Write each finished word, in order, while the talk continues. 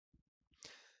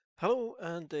Hello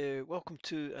and welcome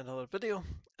to another video.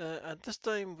 And this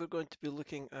time we're going to be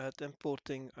looking at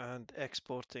importing and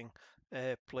exporting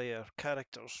player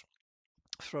characters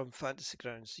from Fantasy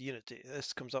Grounds Unity.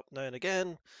 This comes up now and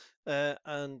again,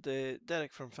 and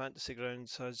Derek from Fantasy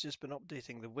Grounds has just been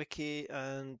updating the wiki,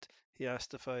 and he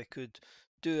asked if I could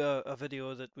do a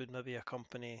video that would maybe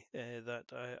accompany that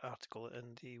article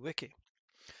in the wiki.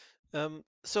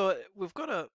 So we've got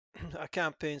a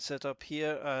campaign set up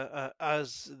here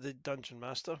as the Dungeon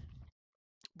Master,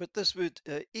 but this would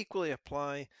equally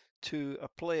apply to a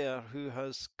player who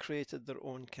has created their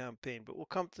own campaign. But we'll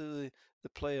come to the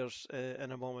players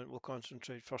in a moment. We'll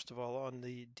concentrate first of all on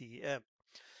the DM.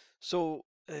 So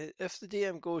if the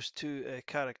DM goes to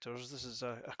characters, this is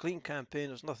a clean campaign,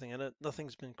 there's nothing in it,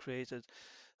 nothing's been created.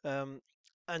 Um,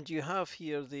 and you have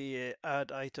here the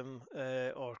add item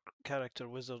or character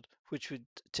wizard, which would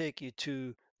take you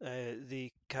to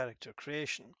the character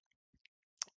creation.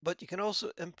 But you can also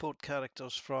import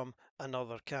characters from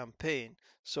another campaign.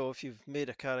 So if you've made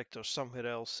a character somewhere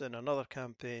else in another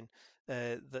campaign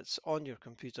that's on your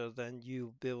computer, then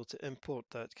you'll be able to import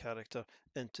that character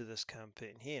into this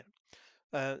campaign here.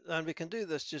 And we can do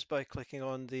this just by clicking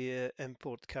on the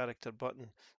import character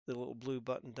button, the little blue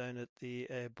button down at the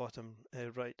bottom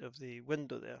right of the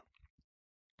window there.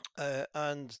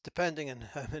 And depending on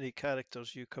how many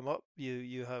characters you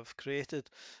have created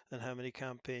and how many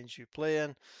campaigns you play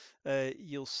in,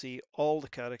 you'll see all the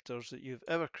characters that you've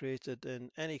ever created in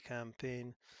any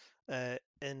campaign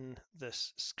in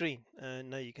this screen.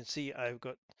 Now you can see I've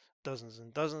got dozens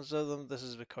and dozens of them. This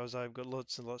is because I've got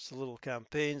lots and lots of little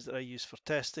campaigns that I use for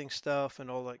testing stuff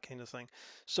and all that kind of thing.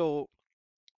 So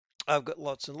I've got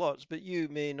lots and lots, but you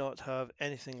may not have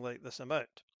anything like this amount.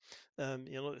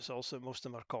 You'll notice also most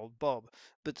of them are called Bob.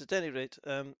 But at any rate,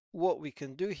 what we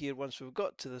can do here once we've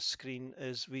got to the screen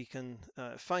is we can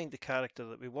find the character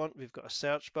that we want. We've got a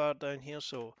search bar down here,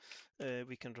 so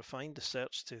we can refine the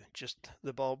search to just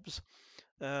the Bobs.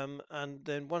 And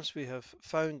then once we have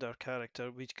found our character,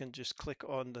 we can just click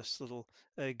on this little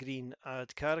green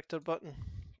Add Character button.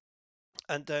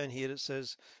 And down here it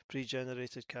says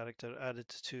pre-generated character added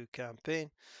to campaign,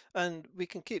 and we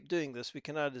can keep doing this. We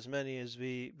can add as many as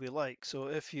we like. So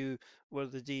if you were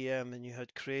the DM and you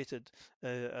had created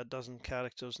a dozen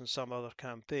characters in some other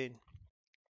campaign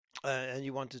and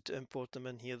you wanted to import them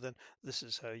in here, then this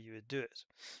is how you would do it.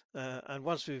 And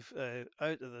once we've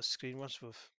out of the screen, once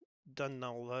we've done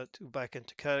all that, go back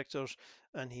into characters,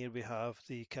 and here we have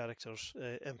the characters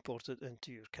imported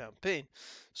into your campaign.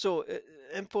 So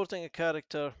importing a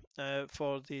character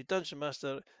for the Dungeon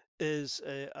Master is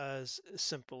as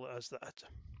simple as that.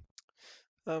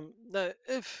 Now,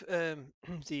 if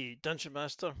the Dungeon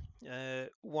Master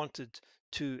wanted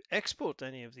to export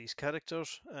any of these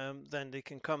characters, then they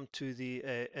can come to the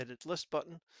Edit List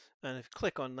button, and if you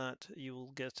click on that, you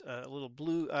will get a little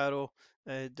blue arrow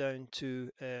down to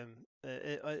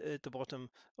at the bottom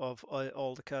of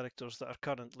all the characters that are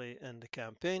currently in the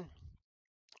campaign.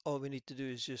 All we need to do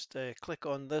is just click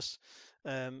on this.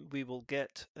 We will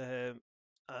get a,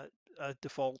 a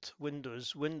default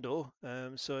Windows window.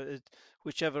 So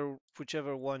whichever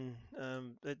one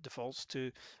it defaults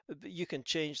to, you can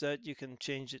change that. You can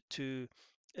change it to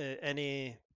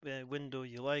any window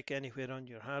you like, anywhere on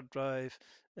your hard drive,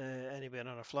 anywhere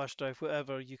on a flash drive,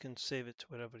 whatever. You can save it to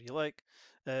wherever you like.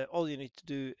 All you need to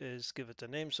do is give it a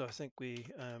name. So I think we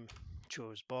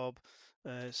chose Bob.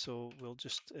 So we'll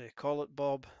just call it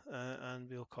Bob, and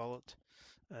we'll call it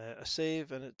a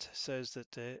save, and it says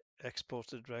that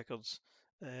exported records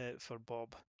for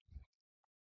Bob.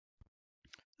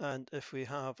 And if we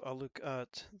have a look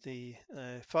at the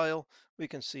file, we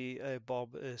can see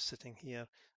Bob is sitting here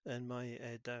in my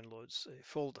downloads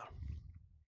folder.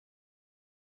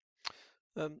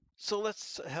 So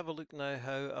let's have a look now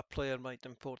how a player might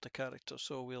import a character.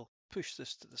 So we'll push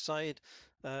this to the side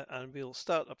and we'll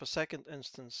start up a second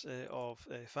instance of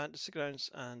Fantasy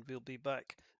Grounds, and we'll be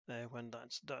back when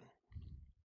that's done.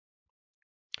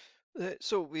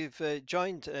 So we've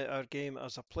joined our game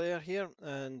as a player here,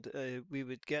 and we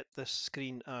would get this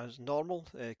screen as normal,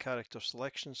 character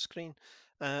selection screen,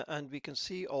 and we can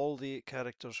see all the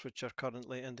characters which are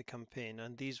currently in the campaign,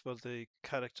 and these were the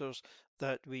characters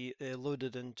that we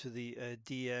loaded into the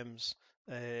DM's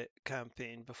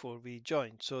campaign before we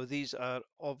joined. So these are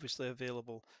obviously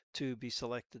available to be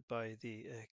selected by the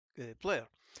player.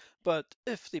 But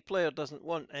if the player doesn't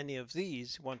want any of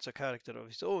these, wants a character of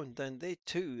his own, then they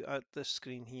too at this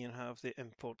screen here have the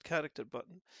import character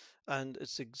button. And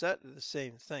it's exactly the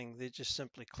same thing. They just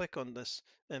simply click on this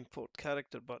import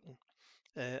character button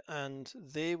and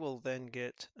they will then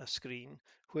get a screen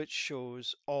which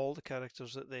shows all the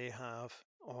characters that they have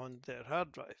on their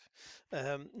hard drive.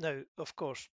 Now, of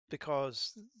course,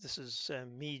 because this is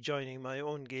me joining my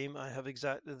own game, I have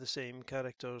exactly the same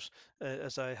characters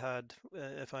as I had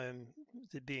if I am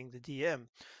being the DM.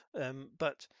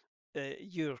 But in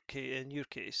your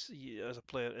case, as a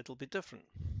player, it'll be different.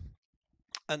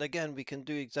 And again, we can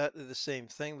do exactly the same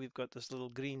thing. We've got this little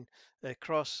green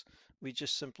cross. We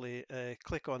just simply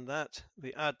click on that.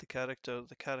 We add the character.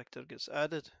 The character gets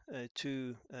added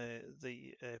to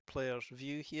the player's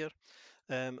view here,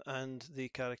 and the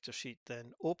character sheet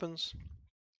then opens.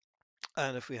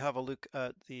 And if we have a look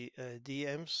at the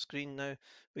DM screen now,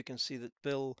 we can see that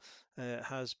Bill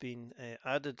has been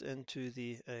added into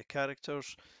the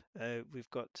characters. We've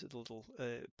got the little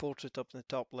portrait up in the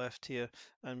top left here,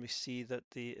 and we see that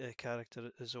the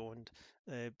character is owned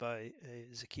by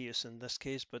Zacchaeus in this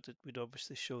case, but it would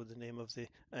obviously show the name of the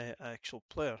actual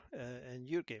player in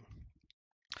your game.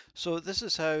 So this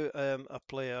is how a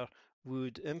player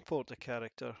would import a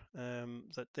character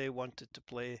that they wanted to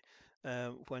play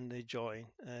when they join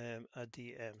a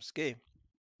DM's game.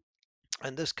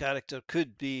 And this character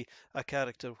could be a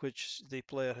character which the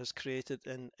player has created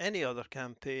in any other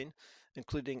campaign,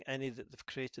 including any that they've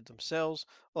created themselves,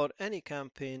 or any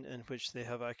campaign in which they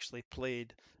have actually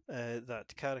played that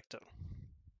character.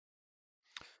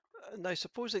 Now,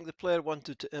 supposing the player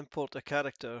wanted to import a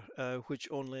character which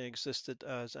only existed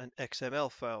as an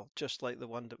XML file, just like the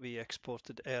one that we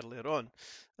exported earlier on.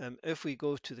 If we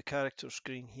go to the character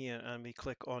screen here and we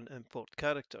click on import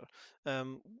character,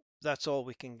 that's all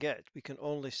we can get. We can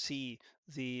only see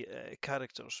the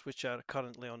characters which are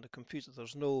currently on the computer.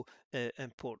 There's no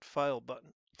import file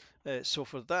button. So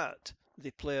for that,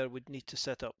 the player would need to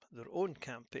set up their own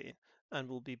campaign, and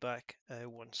we'll be back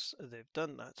once they've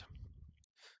done that.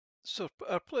 So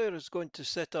our player is going to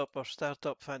set up or start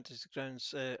up Fantasy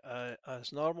Grounds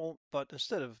as normal, but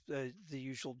instead of the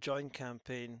usual join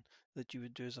campaign that you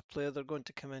would do as a player, they're going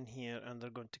to come in here and they're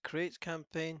going to create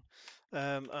campaign,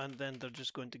 and then they're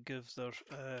just going to give their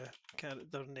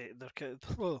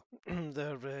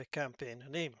their campaign a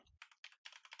name.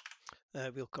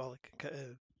 We'll call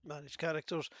it manage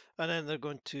characters, and then they're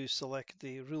going to select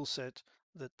the rule set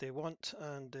that they want,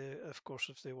 and of course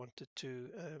if they wanted to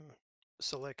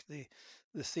select the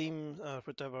theme or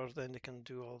whatever, then they can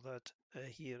do all that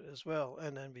here as well,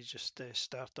 and then we just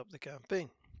start up the campaign.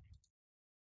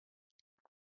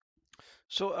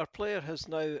 So our player has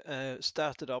now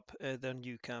started up their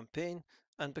new campaign,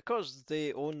 and because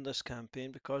they own this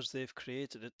campaign, because they've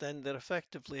created it, then they're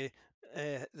effectively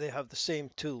they have the same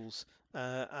tools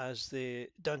as the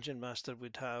dungeon master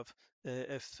would have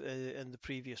if in the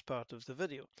previous part of the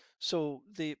video. So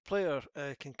the player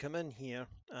can come in here,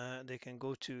 they can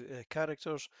go to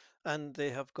characters, and they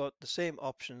have got the same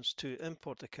options to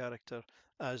import a character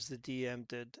as the DM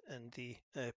did in the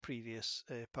previous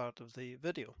part of the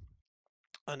video.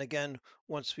 And again,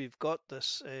 once we've got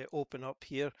this open up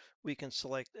here, we can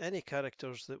select any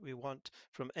characters that we want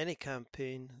from any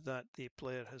campaign that the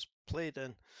player has played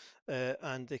in,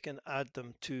 and they can add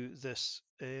them to this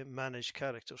manage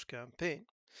characters campaign.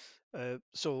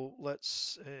 So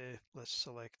let's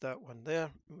select that one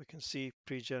there. We can see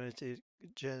pre-generated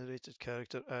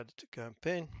character added to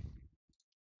campaign.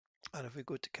 And if we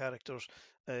go to characters,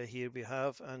 here we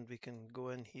have, and we can go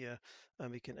in here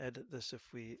and we can edit this if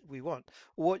we want.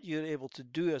 What you're able to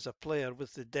do as a player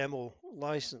with the demo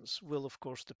license will of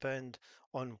course depend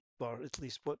on, or at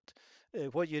least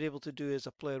what you're able to do as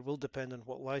a player will depend on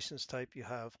what license type you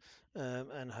have,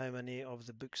 and how many of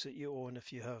the books that you own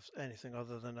if you have anything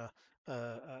other than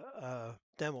a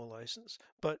demo license.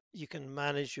 But you can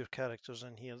manage your characters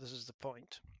in here. This is the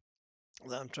point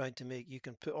that I'm trying to make. You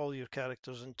can put all your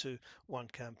characters into one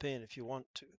campaign if you want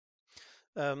to.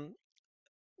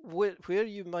 Where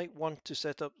you might want to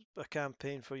set up a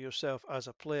campaign for yourself as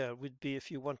a player would be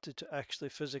if you wanted to actually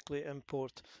physically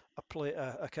import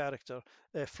a character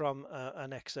from an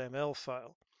XML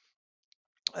file.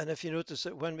 And if you notice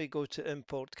that when we go to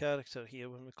import character here,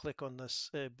 when we click on this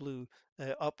blue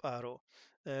up arrow,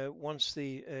 once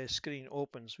the screen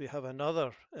opens, we have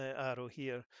another arrow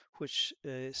here which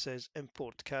says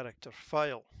import character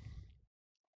file.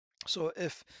 So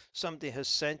if somebody has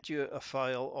sent you a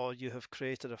file or you have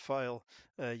created a file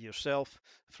yourself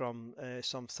from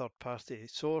some third-party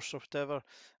source or whatever,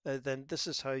 then this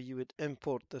is how you would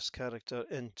import this character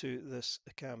into this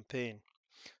campaign.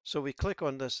 So we click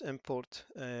on this import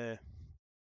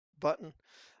button,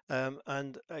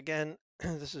 and again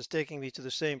this is taking me to the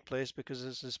same place because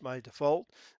this is my default,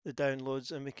 the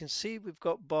downloads, and we can see we've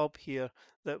got Bob here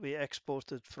that we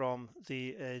exported from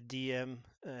the DM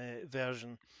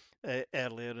version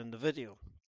earlier in the video.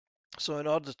 So in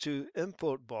order to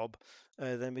import Bob,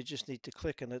 then we just need to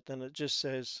click on it, and it just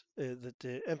says that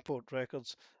the import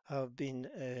records have been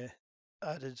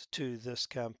added to this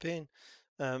campaign.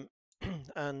 Um,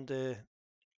 and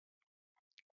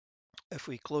if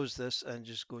we close this and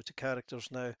just go to characters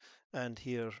now, and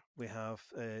here we have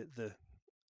the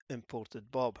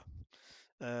imported Bob.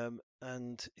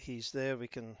 And he's there. We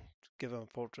can give him a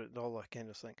portrait and all that kind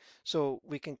of thing. So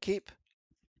we can keep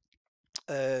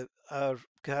our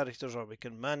characters, or we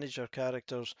can manage our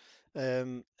characters,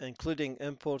 including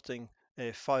importing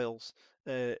files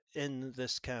in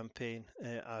this campaign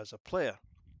as a player.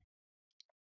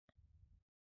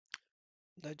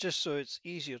 Now, just so it's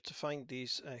easier to find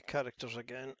these characters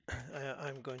again,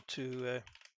 I'm going to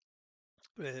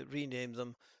rename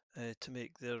them to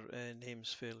make their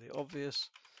names fairly obvious,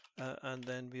 and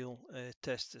then we'll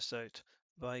test this out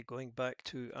by going back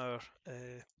to our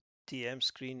DM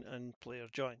screen and player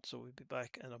join. So we'll be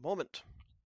back in a moment.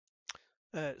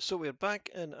 So we're back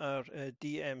in our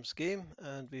DM's game,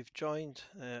 and we've joined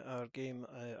our game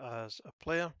as a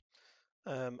player,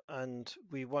 and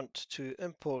we want to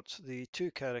import the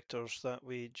two characters that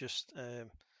we just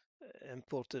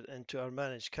imported into our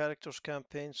managed characters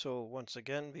campaign. So once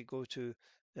again, we go to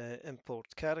import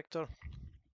character,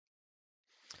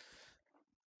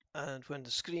 and when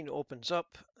the screen opens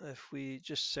up, if we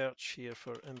just search here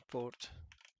for import,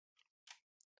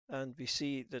 and we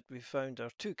see that we found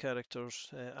our two characters,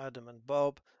 Adam and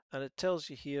Bob, and it tells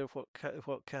you here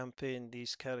what campaign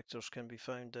these characters can be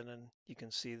found in, and you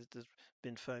can see that they've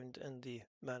been found in the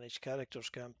Manage Characters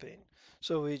campaign.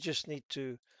 So we just need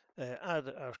to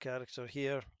add our character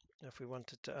here. If we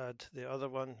wanted to add the other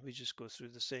one, we just go through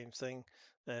the same thing,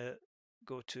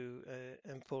 go to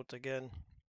import again.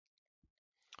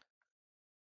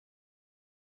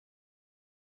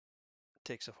 It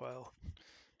takes a while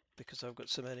because I've got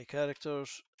so many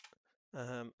characters,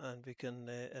 and we can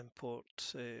import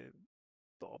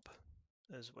Bob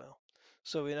as well.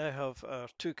 So we now have our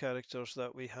two characters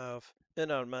that we have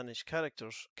in our Managed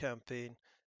Characters campaign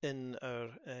in our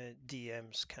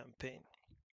DM's campaign.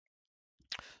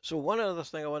 So one other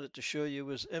thing I wanted to show you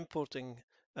was importing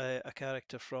a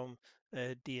character from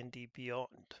DnD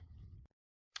Beyond.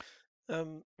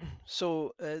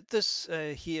 So this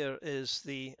here is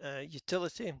the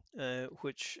utility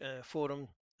which forum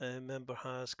member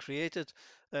has created,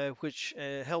 which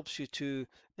helps you to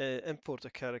import a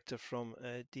character from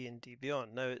DnD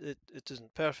Beyond. Now it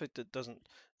isn't perfect, it doesn't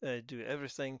do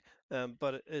everything,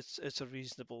 but it's a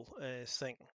reasonable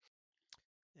thing.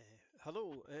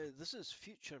 Hello, this is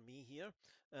future me here.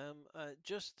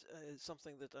 Just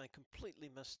something that I completely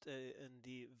missed in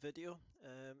the video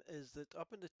is that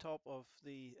up in the top of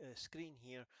the screen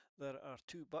here there are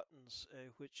two buttons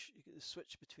which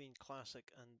switch between Classic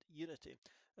and Unity.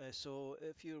 So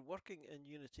if you're working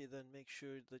in Unity, then make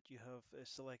sure that you have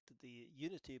selected the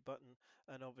Unity button,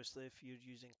 and obviously if you're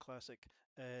using Classic,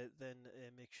 then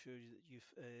make sure that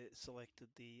you've selected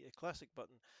the Classic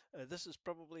button. This is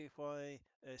probably why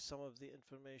some of the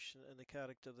information in the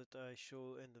character that I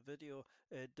show in the video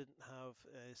didn't have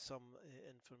some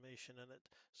information in it.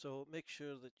 So make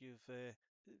sure that you've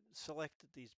selected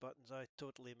these buttons. I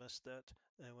totally missed that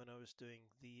when I was doing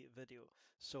the video.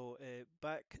 So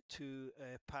back to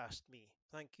past me.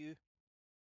 Thank you.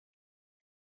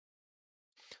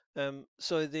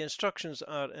 So the instructions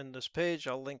are in this page.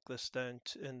 I'll link this down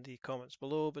in the comments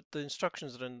below, but the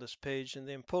instructions are in this page, and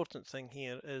the important thing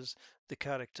here is the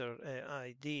character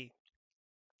ID.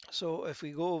 So if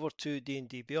we go over to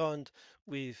D&D Beyond,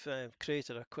 we've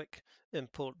created a quick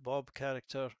import Bob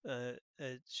character,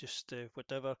 it's just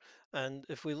whatever. And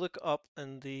if we look up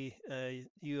in the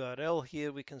URL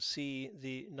here, we can see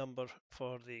the number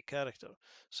for the character.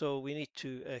 So we need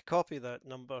to copy that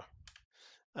number,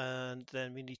 and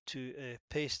then we need to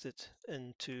paste it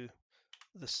into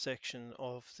the section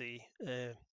of the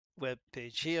web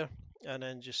page here, and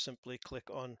then just simply click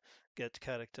on Get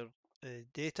Character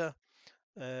Data.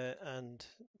 And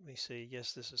we say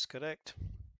yes, this is correct,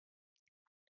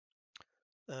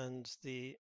 and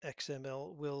the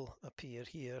XML will appear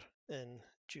here in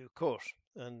due course,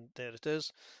 and there it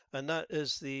is, and that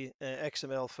is the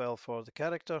XML file for the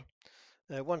character.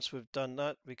 Once we've done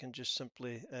that, we can just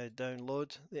simply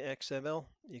download the XML.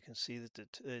 You can see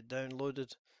that it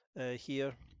downloaded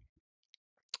here.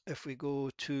 If we go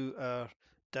to our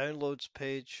downloads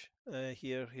page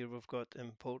here we've got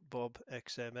import Bob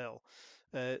XML.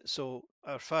 So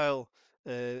our file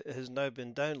has now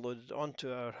been downloaded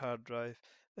onto our hard drive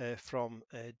from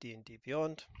D&D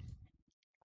Beyond.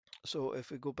 So if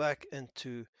we go back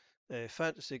into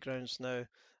Fantasy Grounds now,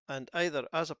 and either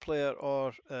as a player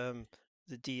or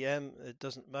the DM, it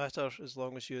doesn't matter as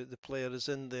long as the player is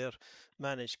in their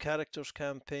manage characters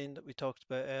campaign that we talked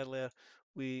about earlier.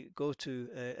 We go to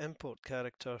import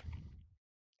character,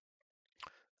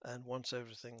 and once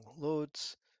everything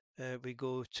loads, we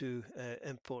go to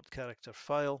import character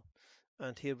file,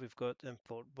 and here we've got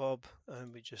import Bob,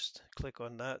 and we just click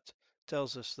on that.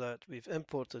 Tells us that we've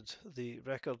imported the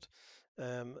record,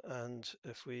 and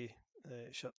if we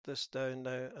shut this down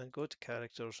now and go to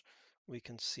characters, we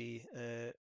can see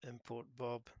import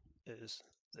Bob is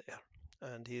there.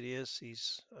 And here he is,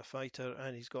 he's a fighter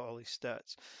and he's got all his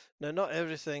stats. Now, not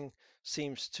everything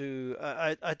seems to,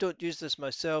 I don't use this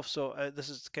myself, so this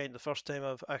is kind of the first time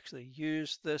I've actually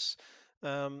used this,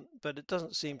 but it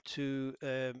doesn't seem to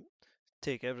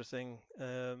take everything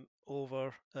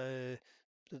over. The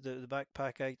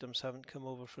backpack items haven't come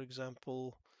over, for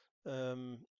example.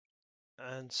 Um,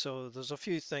 and so there's a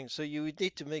few things. So you would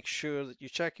need to make sure that you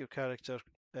check your character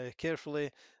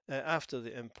carefully after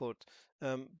the import.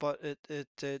 But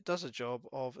it does a job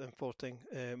of importing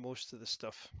most of the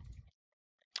stuff.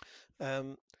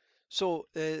 Um,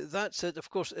 that's it. Of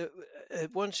course,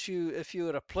 if you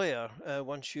were a player,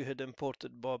 once you had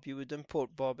imported Bob, you would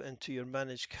import Bob into your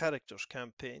managed characters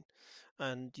campaign,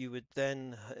 and you would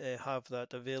then have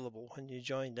that available when you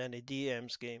joined any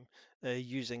DM's game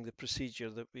using the procedure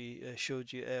that we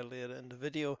showed you earlier in the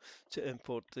video to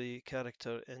import the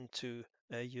character into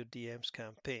your DM's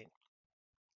campaign.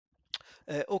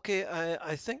 Okay,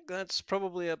 I think that's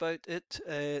probably about it.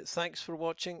 Thanks for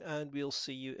watching, and we'll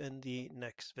see you in the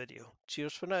next video.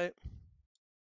 Cheers for now.